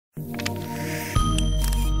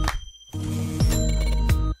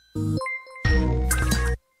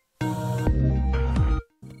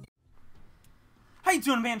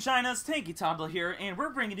you doing, man? China's Tanky Toddler here, and we're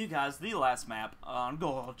bringing you guys the last map on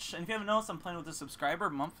Gorge. And if you haven't noticed, I'm playing with a subscriber,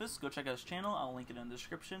 Memphis. Go check out his channel. I'll link it in the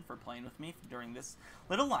description for playing with me during this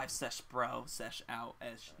little live sesh, bro. Sesh out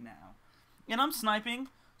as now. And I'm sniping,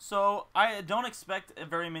 so I don't expect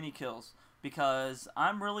very many kills because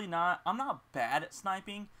I'm not bad at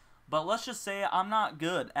sniping, but let's just say I'm not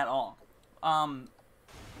good at all.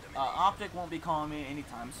 Optic won't be calling me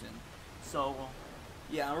anytime soon. So,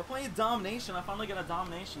 yeah, we're playing Domination. I finally got a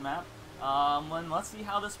Domination map. Let's see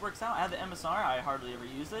how this works out. I have the MSR. I hardly ever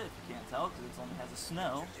use it, if you can't tell, because it only has a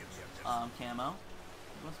snow camo.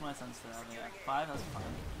 What's my sensitivity? 5? That's fine.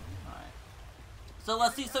 Alright. So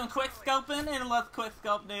let's see some quick scoping, and let's quick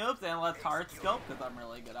scope noobs, and let's hard scope, because I'm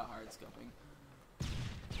really good at hard scoping.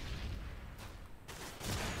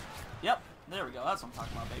 Yep, there we go. That's what I'm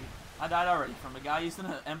talking about, baby. I died already from a guy using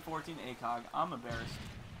an M14 ACOG. I'm embarrassed.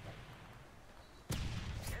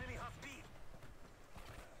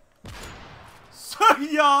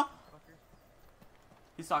 Yeah.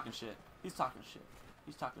 He's talking shit. He's talking shit.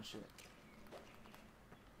 He's talking shit.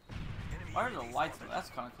 Why are the lights? That's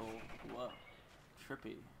kind of cool. Whoa.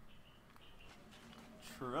 Trippy.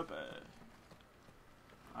 Trippy.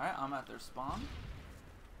 Alright, I'm at their spawn.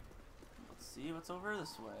 Let's see what's over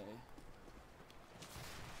this way.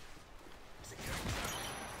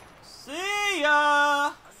 See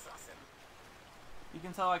ya! You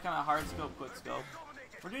can tell I kind of hard scope, quick scope.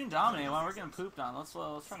 We're doing Dominate. Wow, we're getting pooped on. Let's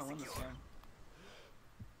try to win this game.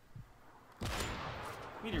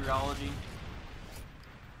 Meteorology.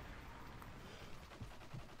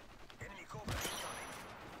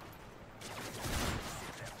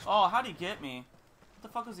 Oh, how'd he get me? What the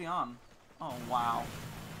fuck was he on? Oh, wow.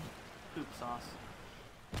 Poop sauce.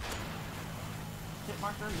 Hit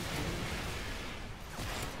marker.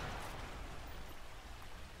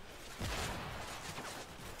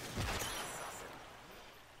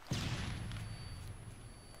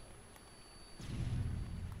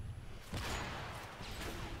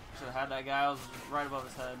 Should've had that guy. I was right above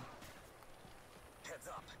his head. Heads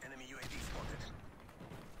up, enemy m.o.a.b spotted.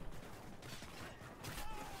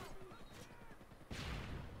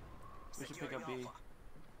 We should pick up B.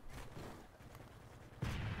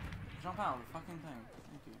 Jump out of the fucking thing.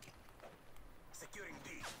 Thank you. Securing D.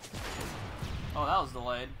 Oh, that was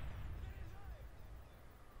delayed.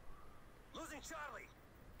 Losing Charlie.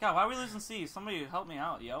 God, why are we losing C? Somebody help me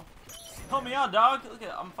out, yo. Help me out, dog! Look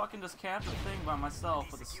at, I'm fucking just capped the thing by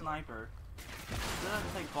myself with a sniper. It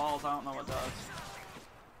doesn't take balls, I don't know what does.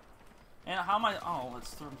 And how am I? Oh,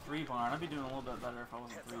 it's from 3-bar. I'd be doing a little bit better if I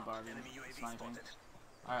wasn't 3-bar sniping.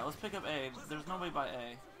 Alright, let's pick up A. There's nobody by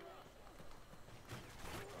A.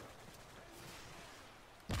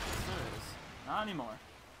 Yes, there is. Not anymore.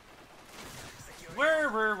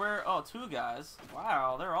 Where? Oh, 2 guys.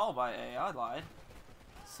 Wow, they're all by A. I lied.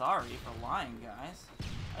 Sorry for lying, guys.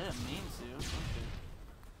 I didn't mean to. Okay.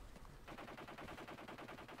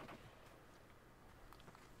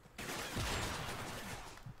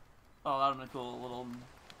 Oh, that would've been a cool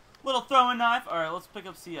little throwing knife. Alright, let's pick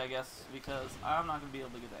up C, I guess, because I'm not gonna be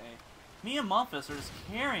able to get to A. Me and Memphis are just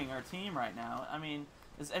carrying our team right now. I mean,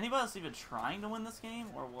 is anybody else even trying to win this game,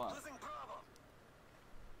 or what?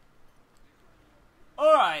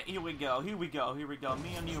 Alright, here we go. Me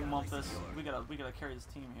and you, Memphis. We gotta carry this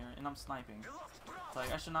team here, and I'm sniping. It's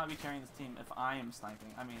like, I should not be carrying this team if I am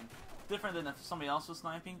sniping. I mean, different than if somebody else was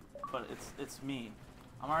sniping, but it's me.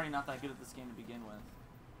 I'm already not that good at this game to begin with.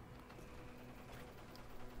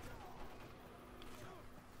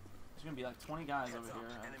 There's gonna be like 20 guys over here.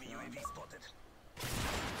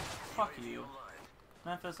 Fuck you.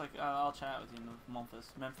 Memphis, like, I'll chat with you, Memphis.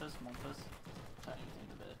 Memphis? Chat with you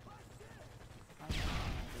in a bit.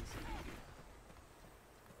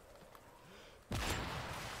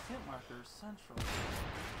 Hit marker central.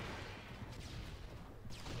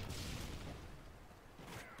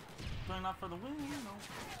 Going up for the win, no.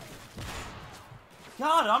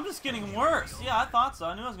 God, I'm just getting worse. Yeah, I thought so.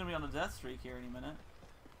 I knew I was gonna be on a death streak here any minute.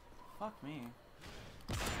 Fuck me.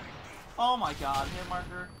 Oh my God, hit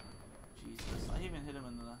marker. Jesus, I even hit him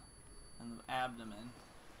in the abdomen.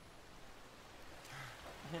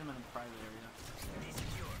 I hit him in the private area.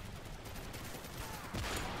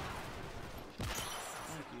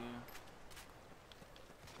 Thank you.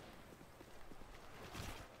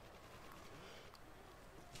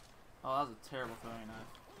 Oh, that was a terrible throwing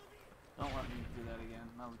knife. Don't let me do that again.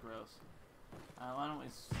 That was gross. Why don't we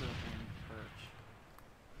sit up and perch?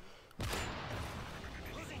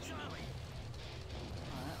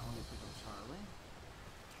 Alright, I'll go pick up Charlie.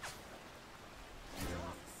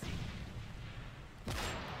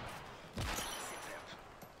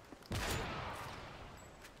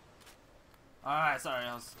 Alright, sorry,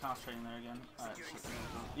 I was concentrating there again. Alright,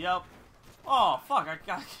 yep. Oh, fuck, I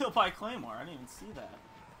got killed by a Claymore. I didn't even see that.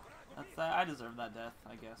 That's that. I deserve that death,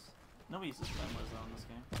 I guess. Nobody uses Claymores though in this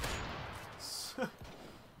game.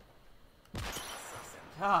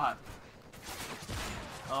 God.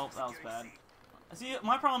 Oh, that was bad. See,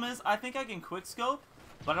 my problem is, I think I can quickscope,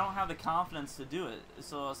 but I don't have the confidence to do it.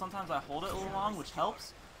 So sometimes I hold it a little long, which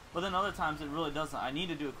helps, but then other times it really doesn't. I need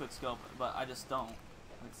to do a quickscope, but I just don't.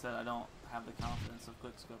 Like I said, I don't have the confidence of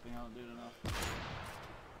quickscoping. I don't do it enough.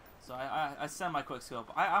 So I send my quickscope.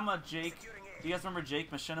 I'm a Jake. Do you guys remember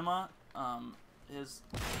Jake Machinima? His,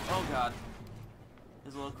 oh god,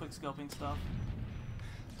 his little quickscoping stuff.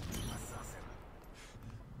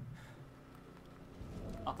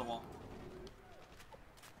 Off the wall.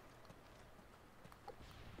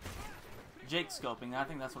 Jake scoping, I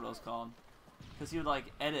think that's what it was called. Because he would like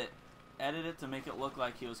edit it to make it look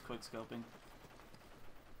like he was quick scoping.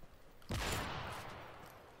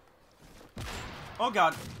 Oh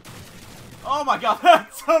god. Oh my god,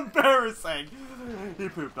 that's embarrassing. He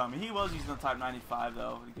pooped on me. He was using the Type 95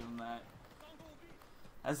 though, to give him that.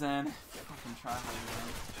 As in, fucking try hard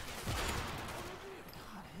again.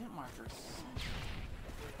 God, hit markers.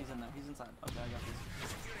 He's in there, he's inside. Okay, I got this.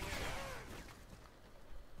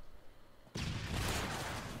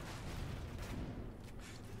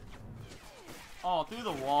 Oh, through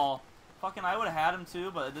the wall. Fucking, I would have had him too,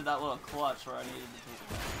 but it did that little clutch where I needed to take it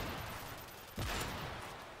back.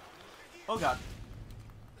 Oh god.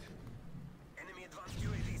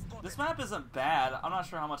 This map isn't bad. I'm not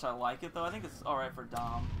sure how much I like it though. I think it's alright for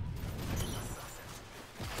Dom.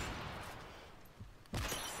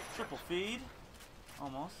 Triple feed.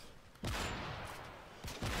 Almost.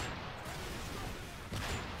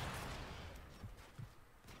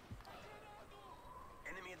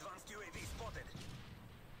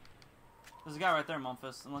 There's a guy right there,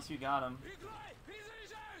 Memphis, unless you got him.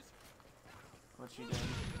 What you did.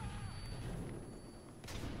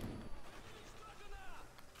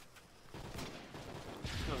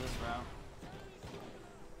 Let's go this route.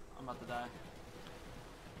 I'm about to die.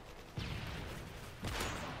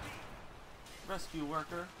 Rescue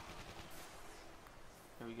worker.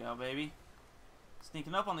 Here we go, baby.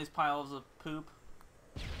 Sneaking up on these piles of poop.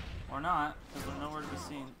 Or not, because they're nowhere to be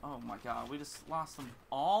seen. Oh my god, we just lost them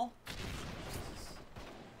all? Jesus.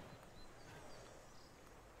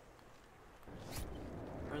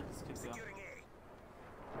 Where did this kid go?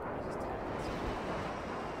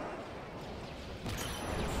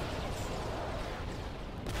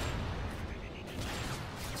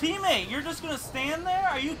 Teammate, you're just gonna stand there?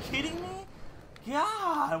 Are you kidding me?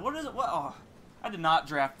 God, what is it? What? Oh, I did not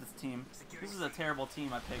draft this team. This is a terrible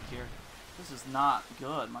team I picked here. This is not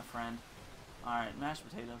good, my friend. Alright, mashed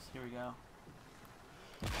potatoes. Here we go.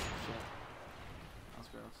 Shit. That was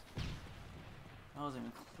gross. That wasn't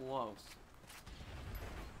even close.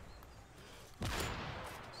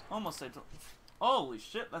 Almost saved. Holy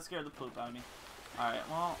shit, that scared the poop out of me. Alright,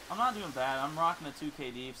 well, I'm not doing bad. I'm rocking a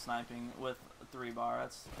 2KD sniping with a 3-bar.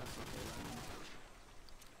 That's okay.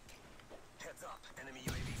 Heads up, enemy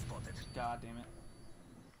UAV spotted. God damn it.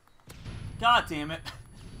 God damn it.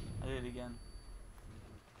 I did it again.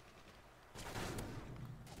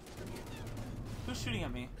 Who's shooting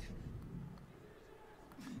at me?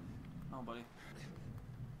 Nobody.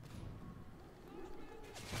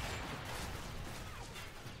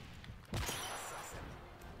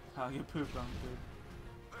 Oh, you pooped on me, dude.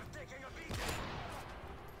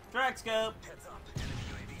 Drag scope! Heads up, enemy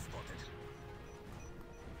UAV spotted.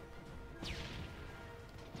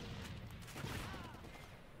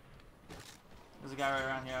 There's a guy right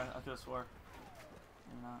around here. I could have swore.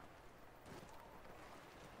 Maybe not.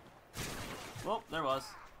 Well, there was.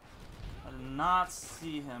 I did not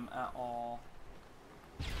see him at all.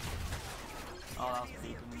 Oh, that was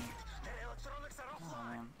peeking me. Oh,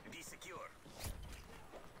 man. Be secure.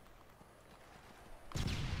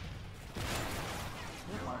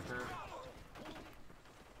 Hit marker.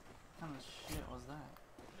 What kind of shit was that?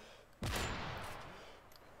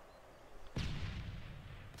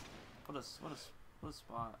 What a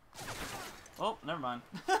spot. Oh, never mind.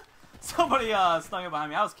 Somebody snuck it behind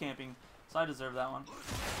me. I was camping, so I deserve that one.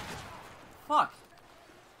 Fuck.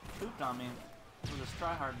 Pooped on me with his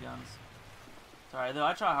try-hard guns. Sorry, though,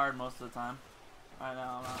 I try hard most of the time. Right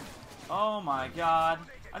now, I'm not. Oh my god.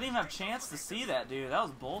 I didn't even have a chance to see that, dude. That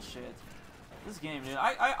was bullshit. This game, dude.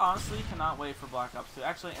 I honestly cannot wait for Black Ops 2.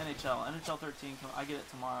 Actually, NHL 13, I get it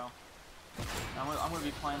tomorrow. I'm going to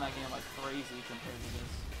be playing that game like crazy compared to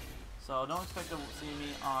this. So don't expect to see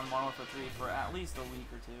me on Modern Warfare 3 for at least a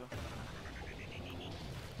week or two.